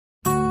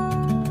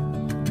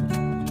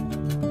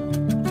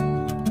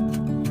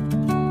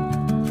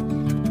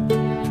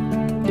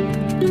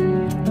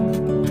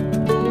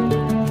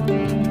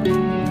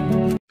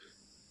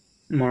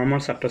মৰমৰ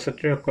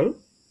ছাত্ৰ-ছাত্ৰীসকল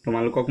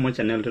তোমালোকক মোৰ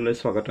চেনেলটোলৈ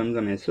স্বাগতম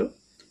জনাইছো।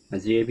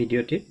 আজি এই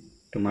ভিডিঅ'টিত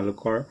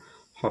তোমালোকৰ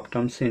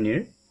সপ্তম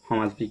শ্ৰেণীৰ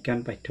সমাজ বিজ্ঞান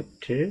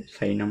পাঠ্যপুথিৰ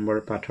 4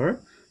 নম্বৰ পাঠৰ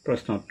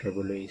প্ৰশ্ন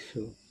উত্তৰবোৰ লৈ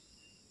আহিছো।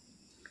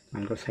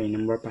 তোমালোকৰ 4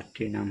 নম্বৰ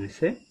পাঠটিৰ নাম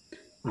হৈছে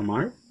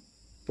আমাৰ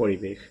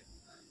পৰিৱেশ।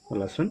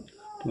 বলাচোন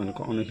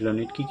তোমালোকৰ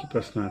অনুশীলনীত কি কি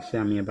প্ৰশ্ন আছে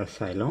আমি এবাৰ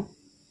চাই লওঁ।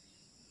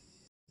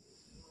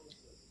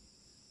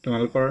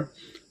 তোমালোকৰ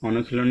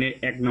অনুশীলনীৰ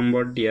 1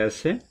 নম্বৰ দিয়া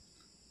আছে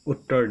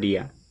উত্তৰ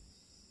দিয়া।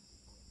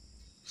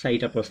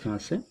 4টা প্ৰশ্ন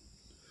আছে।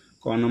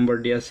 ক নম্বৰ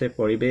দিয়া আছে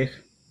পৰিৱেশ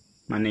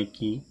মানে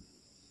কি?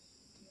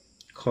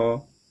 খ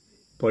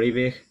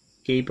পৰিৱেশ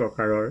কেই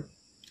প্ৰকাৰৰ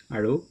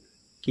আৰু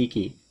কি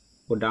কি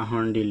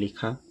উদাহৰণ দি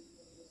লিখা।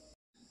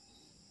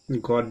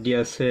 গত দিয়া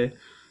আছে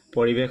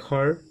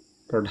পৰিৱেশৰ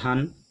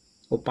প্ৰধান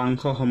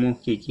উপাংশসমূহ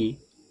কি কি।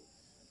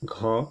 ঘ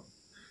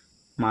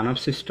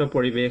মানৱসৃষ্ট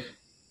পৰিৱেশ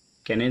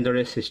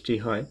কেনেদৰে সৃষ্টি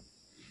হয়।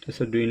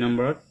 তাৰপিছত 2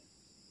 নম্বৰত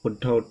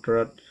শুদ্ধ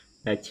উত্তৰত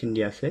ৰাইট চিন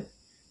দিয়া আছে।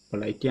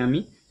 বলা এতিয়া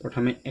আমি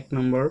প্ৰথমে 1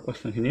 নম্বৰ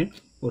প্ৰশ্নখিনিৰ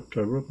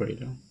উত্তৰবোৰ কৰি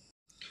লওঁ।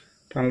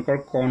 তোমালোকৰ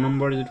ক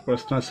নম্বৰ যিটো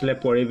প্ৰশ্ন আছিলে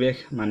পৰিৱেশ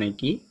মানে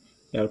কি,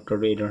 ইয়াৰ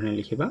উত্তৰটো এই ধৰণে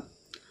লিখিবা।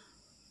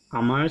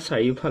 আমাৰ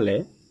চাৰিওফালে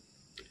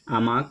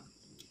আমাক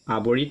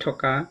আৱৰি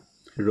থকা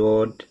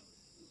ৰ'দ,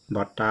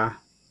 বতাহ,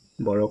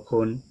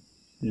 বৰষুণ,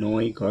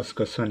 নৈ,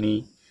 গছ-গছনি,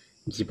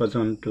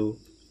 জীৱ-জন্তু,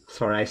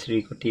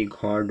 চৰাই-চিৰিকটি,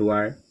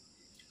 ঘৰ-দুৱাৰ,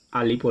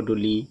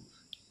 আলি-পদূলি,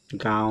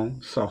 গাঁও,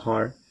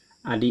 চহৰ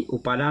আদি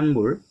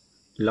উপাদানবোৰ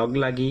লগ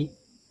লাগি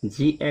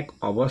যি এক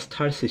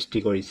অৱস্থাৰ সৃষ্টি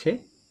কৰিছে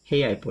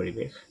সেয়াই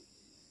পৰিৱেশ।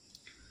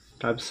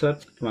 তাৰপিছত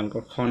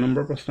তোমালোকৰ খ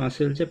নম্বৰ প্ৰশ্ন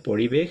আছিল যে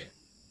পৰিৱেশ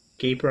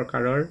কেই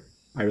প্ৰকাৰৰ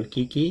আৰু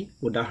কি কি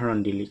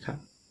উদাহৰণ দি লিখা।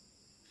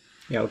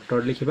 ইয়াৰ উত্তৰ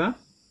লিখিবা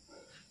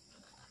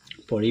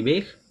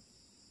পৰিৱেশ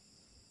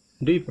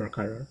 2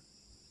 প্ৰকাৰৰ।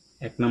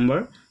 1 নম্বৰ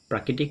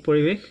প্ৰাকৃতিক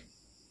পৰিৱেশ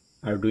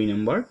আৰু 2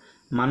 নম্বৰ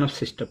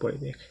মানৱসৃষ্ট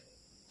পৰিৱেশ।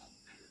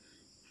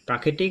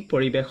 প্ৰাকৃতিক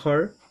পৰিৱেশৰ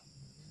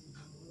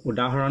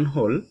উদাহৰণ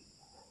হ'ল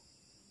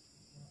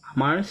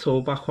আমাৰ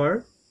চৌপাশৰ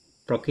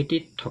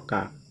প্ৰকৃতিত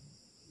থকা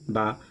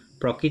বা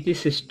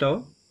প্ৰকৃতিসৃষ্ট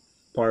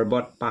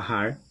পৰ্বত,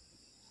 পাহাৰ,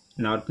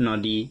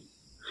 নদ-নদী,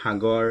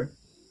 সাগৰ,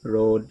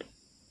 ৰ'দ,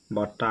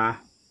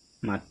 বতাহ,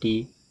 মাটি,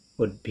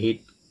 উদ্ভিদ,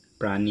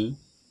 প্ৰাণী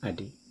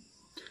আদি।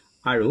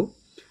 আৰু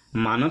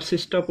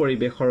মানৱসৃষ্ট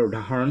পৰিৱেশৰ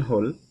উদাহৰণ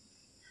হ'ল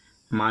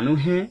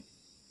মানুহে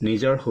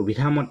নিজৰ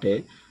সুবিধামতে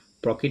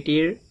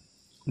প্ৰকৃতিৰ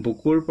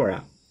বুকুৰ পৰা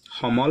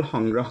সমল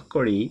সংগ্ৰহ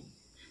কৰি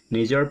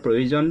নিজৰ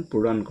প্ৰয়োজন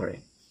পূৰণ কৰে।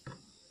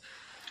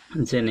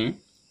 যেনে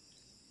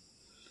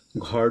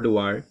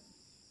ঘৰ-দুৱাৰ,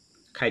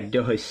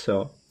 খাদ্য-শস্য,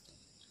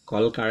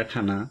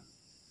 কল-কাৰখানা,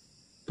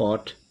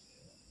 পথ,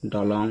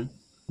 দলং,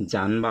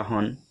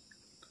 যান-বাহন,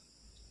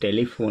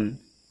 টেলিফোন,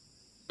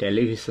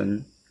 টেলিভিছন,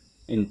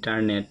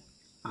 ইণ্টাৰনেট,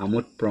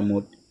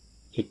 আমোদ-প্ৰমোদ,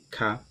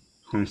 শিক্ষা,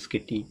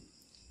 সংস্কৃতি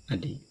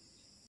আদি।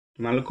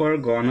 তোমালোকৰ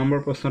গ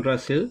নম্বৰ প্ৰশ্নটো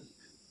আছিল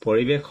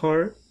পৰিৱেশৰ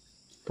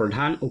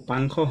প্ৰধান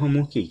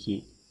উপাংশসমূহ কি কি।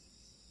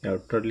 ইয়াৰ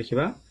উত্তৰত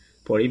লিখিবা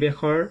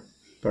পৰিৱেশৰ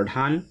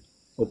প্ৰধান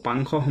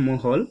উপাংশসমূহ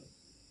হ'ল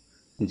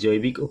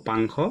জৈৱিক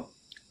উপাংশ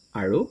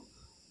আৰু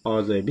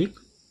অজৈৱিক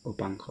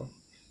উপাংশ।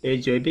 এই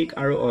জৈৱিক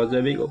আৰু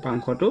অজৈৱিক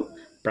উপাংশটো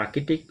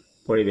প্ৰাকৃতিক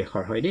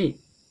পৰিৱেশৰ হয় দেই।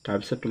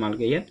 তাৰপিছত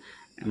তোমালোকে ইয়াত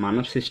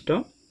মানৱসৃষ্ট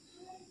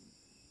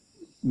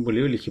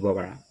বুলিও লিখিব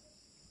পাৰা।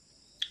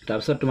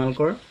 তাৰপিছত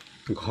তোমালোকৰ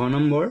ঘ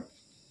নম্বৰ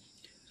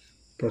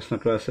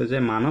প্ৰশ্নটো আছে যে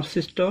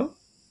মানৱসৃষ্ট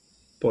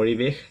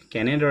পৰিৱেশ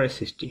কেনেদৰে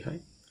সৃষ্টি হয়।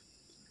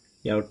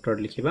 ইয়াৰ উত্তৰত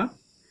লিখিবা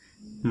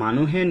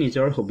মানুহে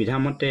নিজৰ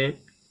সুবিধামতে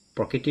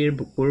প্ৰকৃতিৰ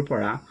বুকুৰ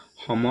পৰা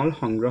সমল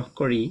সংগ্ৰহ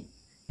কৰি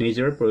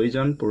নিজৰ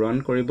প্ৰয়োজন পূৰণ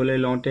কৰিবলৈ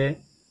লওঁতে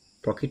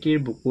প্ৰকৃতিৰ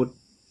বুকুত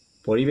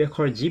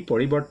পৰিৱেশৰ যি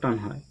পৰিৱৰ্তন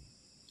হয়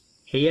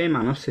সেয়াই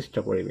মানৱসৃষ্ট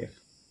পৰিৱেশ।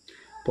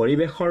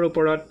 পৰিৱেশৰ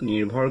ওপৰত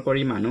নিৰ্ভৰ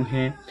কৰি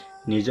মানুহে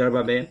নিজৰ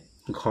বাবে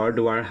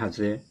ঘৰ-দুৱাৰ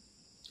সাজে,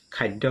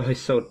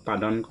 খাদ্য-শস্য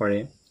উৎপাদন কৰে,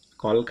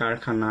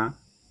 কল-কাৰখানা,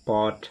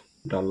 পথ,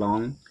 দলং,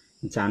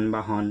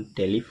 যান-বাহন,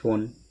 টেলিফোন,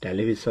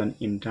 টেলিভিছন,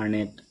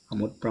 ইণ্টাৰনেট,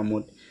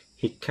 আমোদ-প্ৰমোদ,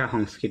 শিক্ষা,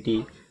 সংস্কৃতি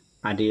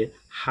আদিৰ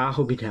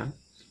সা-সুবিধা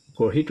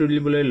গঢ়ি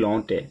তুলিবলৈ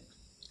লওঁতে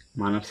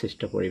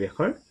মানৱসৃষ্ট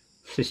পৰিৱেশৰ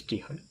সৃষ্টি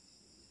হয়।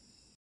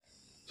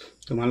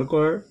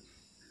 তোমালোকৰ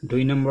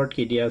 2 নম্বৰত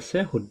কি দিয়া আছে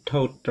শুদ্ধ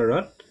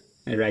উত্তৰত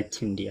ৰাইট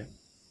চিন দিয়া।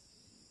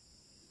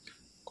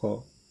 ক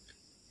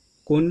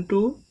কোনটো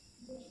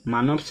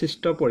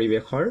মানৱসৃষ্ট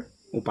পৰিৱেশৰ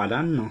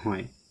উপাদান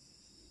নহয়।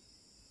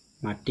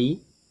 মাটি,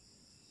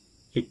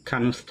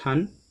 শিক্ষানুষ্ঠান,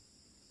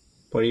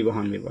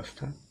 পৰিবহণ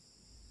ব্যৱস্থা।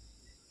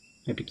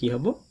 এইটো কি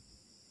হ'ব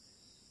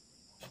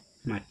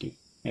মাটি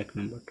 1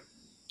 নম্বৰটো।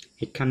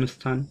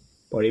 শিক্ষানুষ্ঠান,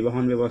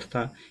 পৰিবহণ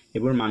ব্যৱস্থা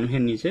এইবোৰ মানুহে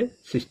নিজে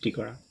সৃষ্টি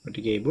কৰা,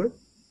 গতিকে এইবোৰ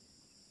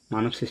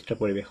মানৱসৃষ্ট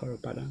পৰিৱেশৰ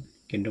উপাদান।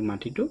 কিন্তু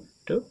মাটিটো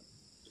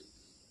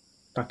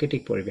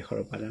প্ৰাকৃতিক পৰিৱেশৰ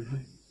উপাদান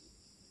হয়।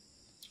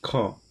 খ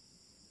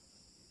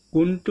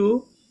কোনটো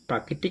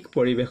প্ৰাকৃতিক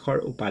পৰিৱেশৰ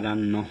উপাদান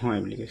নহয়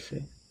বুলি কৈছে।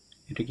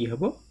 এইটো কি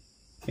হ'ব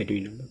এই 2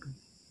 নম্বৰটো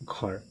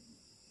ঘৰ।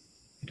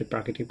 এইটো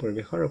প্ৰাকৃতিক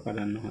পৰিৱেশৰ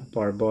উপাদান নহয়,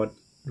 পৰ্বত,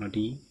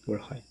 নদীবোৰ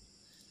হয়।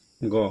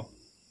 গ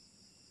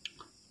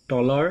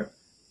তলৰ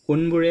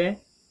কোনবোৰে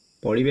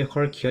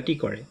পৰিৱেশৰ ক্ষতি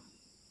কৰে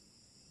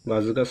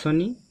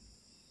গছ-গছনি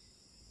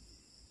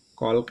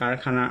কল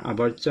কাৰখানাৰ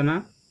আৱৰ্জনা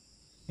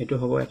এটো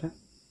হ'ব এটা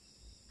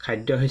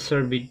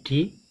খাদ্যশস্যৰ বৃদ্ধি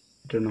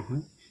এটো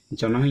নহয়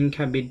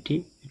জনসংখ্যা বৃদ্ধি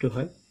এটো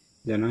হয়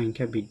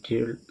জনসংখ্যা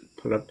বৃদ্ধিৰ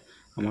ফলত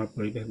আমাৰ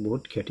পৰিৱেশ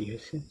বহুত ক্ষতি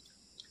হৈছে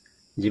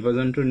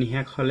জীৱ-জন্তু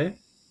নিহাক হলে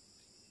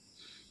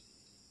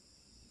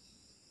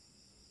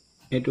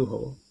এটো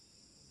হ'ব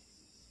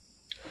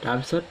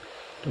তাৰপিছত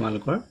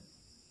তোমালোকৰ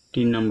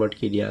 3 নম্বৰত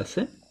কি দিয়া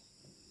আছে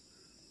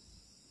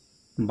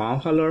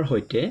বাওঁফালৰ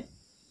সৈতে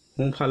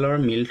সোঁফালৰ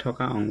মিল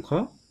থকা অংশ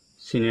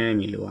চিনেৰে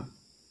মিলোৱা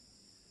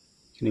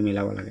খিনি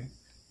মিলাব লাগে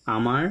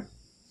আমাৰ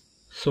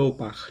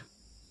চৌপাশ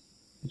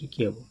এটো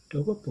কি হ'ব এটো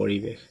হ'ব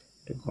পৰিৱেশ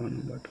এটো ক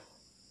নম্বৰটো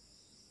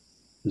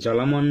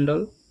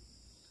জলমণ্ডল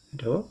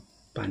এটো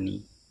পানী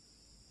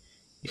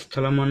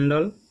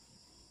স্থলমণ্ডল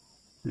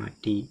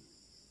মাটি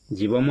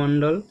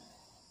জীৱমণ্ডল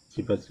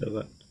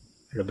জীৱজগত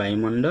আৰু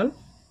বায়ুমণ্ডল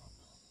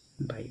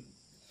বায়ু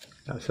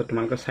তাৰপিছত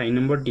তোমালোকৰ 4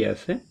 নম্বৰত দিয়া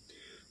আছে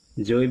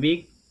জৈৱিক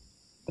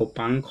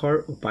উপাংশৰ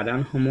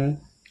উপাদানসমূহ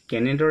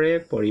কেনেদৰে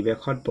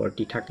পৰিৱেশত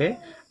বৰ্তি থাকে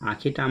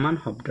 80টা মান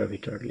শব্দৰ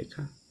ভিতৰত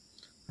লিখা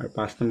আৰু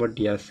 5 নম্বৰত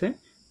দিয়া আছে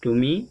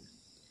তুমি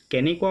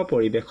কেনেকুৱা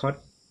পৰিৱেশত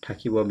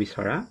থাকিব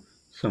বিচৰা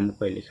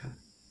চমুকৈ লিখা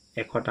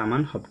 100টা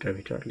মান শব্দৰ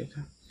ভিতৰত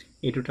লিখা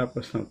এই দুটা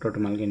প্ৰশ্নৰ উত্তৰ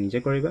তোমালোকে নিজে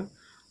কৰিবা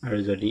আৰু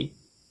যদি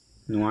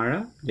নোৱাৰা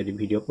যদি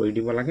ভিডিঅ' কৰি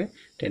দিব লাগে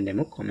তেন্তে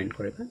মোক কমেন্ট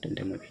কৰিবা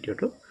তেন্তে মই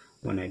ভিডিঅ'টো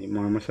বনাই দিম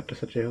মৰমৰ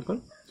ছাত্ৰ-ছাত্ৰীসকল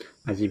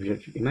আজি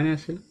ভিডিঅ'টো ইমানেই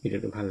আছিল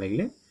ভিডিঅ'টো ভাল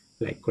লাগিলে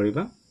লাইক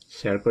কৰিবা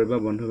শ্বেয়াৰ কৰিবা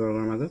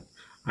বন্ধুবৰ্গৰ মাজত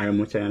আৰু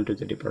মোৰ চেনেলটো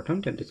যদি প্ৰথম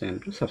তেন্তে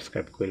চেনেলটো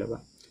সাবস্ক্ৰাইব কৰি ল'বা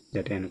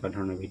যাতে এনেকুৱা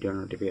ধৰণৰ ভিডিঅ'ৰ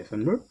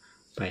নটিফিকেশ্যনবোৰ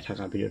পাই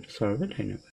থাকা ভিডিঅ'টো চোৱাৰ বাবে ধন্যবাদ